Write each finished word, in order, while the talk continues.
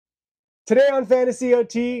Today on Fantasy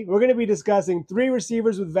OT, we're going to be discussing 3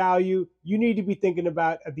 receivers with value you need to be thinking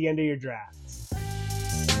about at the end of your drafts.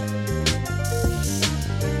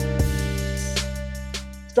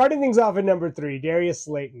 Starting things off at number 3, Darius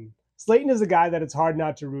Slayton. Slayton is a guy that it's hard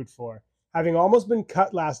not to root for. Having almost been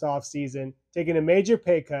cut last offseason, taking a major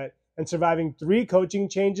pay cut, and surviving 3 coaching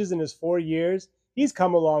changes in his 4 years, he's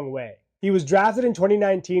come a long way. He was drafted in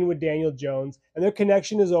 2019 with Daniel Jones, and their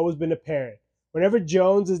connection has always been apparent. Whenever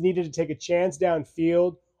Jones is needed to take a chance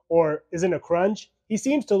downfield or is in a crunch, he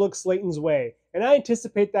seems to look Slayton's way, and I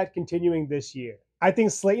anticipate that continuing this year. I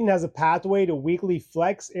think Slayton has a pathway to weekly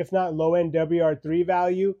flex, if not low-end WR3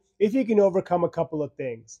 value, if he can overcome a couple of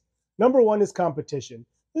things. Number 1 is competition.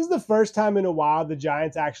 This is the first time in a while the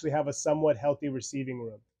Giants actually have a somewhat healthy receiving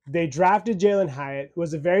room. They drafted Jalen Hyatt, who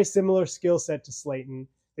has a very similar skill set to Slayton.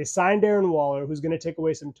 They signed Darren Waller, who's going to take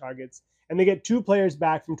away some targets, and they get 2 players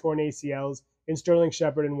back from torn ACLs in Sterling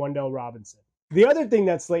Shepard and Wan'Dale Robinson. The other thing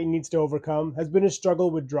that Slayton needs to overcome has been his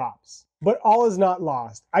struggle with drops. But all is not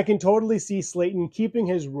lost. I can totally see Slayton keeping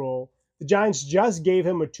his role. The Giants just gave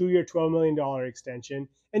him a 2-year, $12 million extension,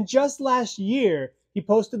 and just last year, he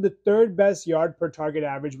posted the 3rd best yard per target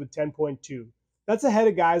average with 10.2. That's ahead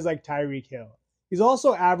of guys like Tyreek Hill. He's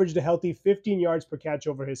also averaged a healthy 15 yards per catch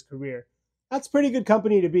over his career. That's pretty good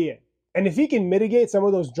company to be in. And if he can mitigate some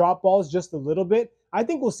of those drop balls just a little bit, I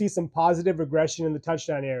think we'll see some positive regression in the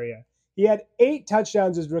touchdown area. He had 8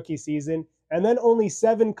 touchdowns his rookie season, and then only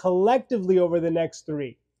 7 collectively over the next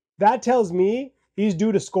 3. That tells me he's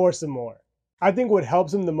due to score some more. I think what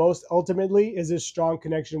helps him the most ultimately is his strong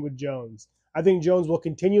connection with Jones. I think Jones will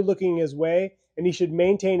continue looking his way, and he should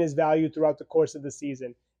maintain his value throughout the course of the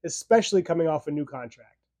season, especially coming off a new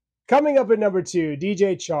contract. Coming up at number 2,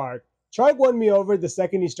 DJ Chark. Chark won me over the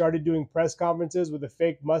second he started doing press conferences with a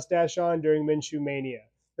fake mustache on during Minshew Mania.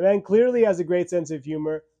 The man clearly has a great sense of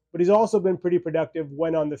humor, but he's also been pretty productive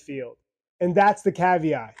when on the field. And that's the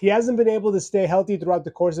caveat. He hasn't been able to stay healthy throughout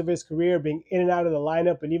the course of his career, being in and out of the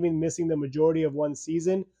lineup and even missing the majority of one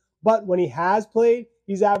season. But when he has played,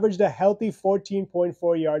 he's averaged a healthy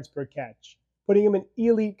 14.4 yards per catch, putting him in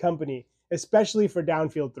elite company, especially for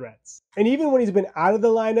downfield threats. And even when he's been out of the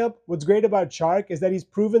lineup, what's great about Chark is that he's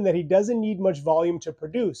proven that he doesn't need much volume to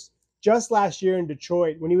produce. Just last year in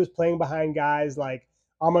Detroit, when he was playing behind guys like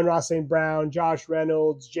Amon-Ra St. Brown, Josh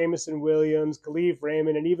Reynolds, Jameson Williams, Khalif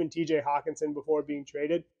Raymond, and even TJ Hawkinson before being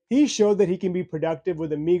traded, he showed that he can be productive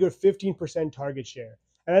with a meager 15% target share.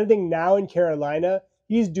 And I think now in Carolina,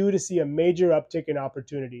 he's due to see a major uptick in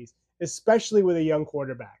opportunities, especially with a young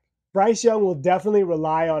quarterback. Bryce Young will definitely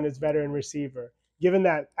rely on his veteran receiver, given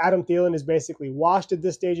that Adam Thielen is basically washed at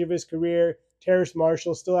this stage of his career, Terrace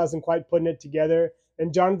Marshall still hasn't quite putting it together,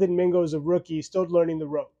 and Jonathan Mingo is a rookie still learning the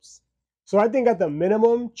ropes. So I think at the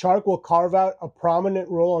minimum, Chark will carve out a prominent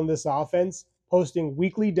role on this offense, posting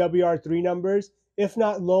weekly WR3 numbers, if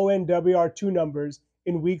not low-end WR2 numbers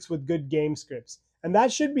in weeks with good game scripts. And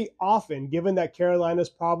that should be often, given that Carolina's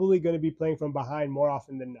probably going to be playing from behind more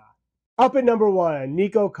often than not. Up at number 1,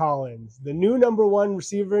 Nico Collins, the new number 1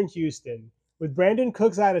 receiver in Houston. With Brandon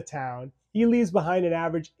Cooks out of town, he leaves behind an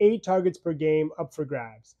average 8 targets per game up for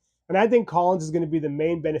grabs. And I think Collins is going to be the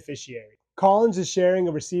main beneficiary. Collins is sharing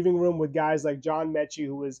a receiving room with guys like John Mechie,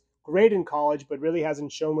 who was great in college but really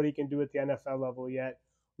hasn't shown what he can do at the NFL level yet,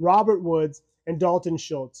 Robert Woods, and Dalton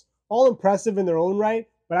Schultz. All impressive in their own right,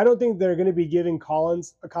 but I don't think they're going to be giving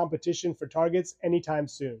Collins a competition for targets anytime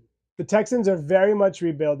soon. The Texans are very much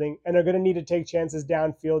rebuilding and are going to need to take chances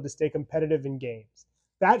downfield to stay competitive in games.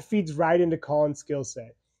 That feeds right into Collins' skill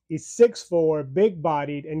set. He's 6'4",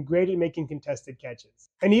 big-bodied, and great at making contested catches.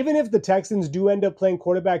 And even if the Texans do end up playing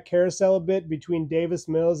quarterback carousel a bit between Davis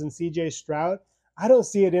Mills and CJ Stroud, I don't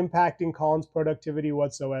see it impacting Collins' productivity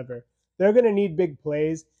whatsoever. They're going to need big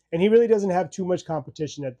plays, and he really doesn't have too much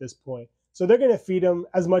competition at this point. So they're going to feed him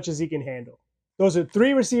as much as he can handle. Those are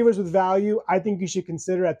 3 receivers with value I think you should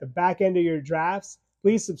consider at the back end of your drafts.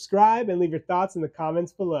 Please subscribe and leave your thoughts in the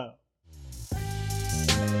comments below.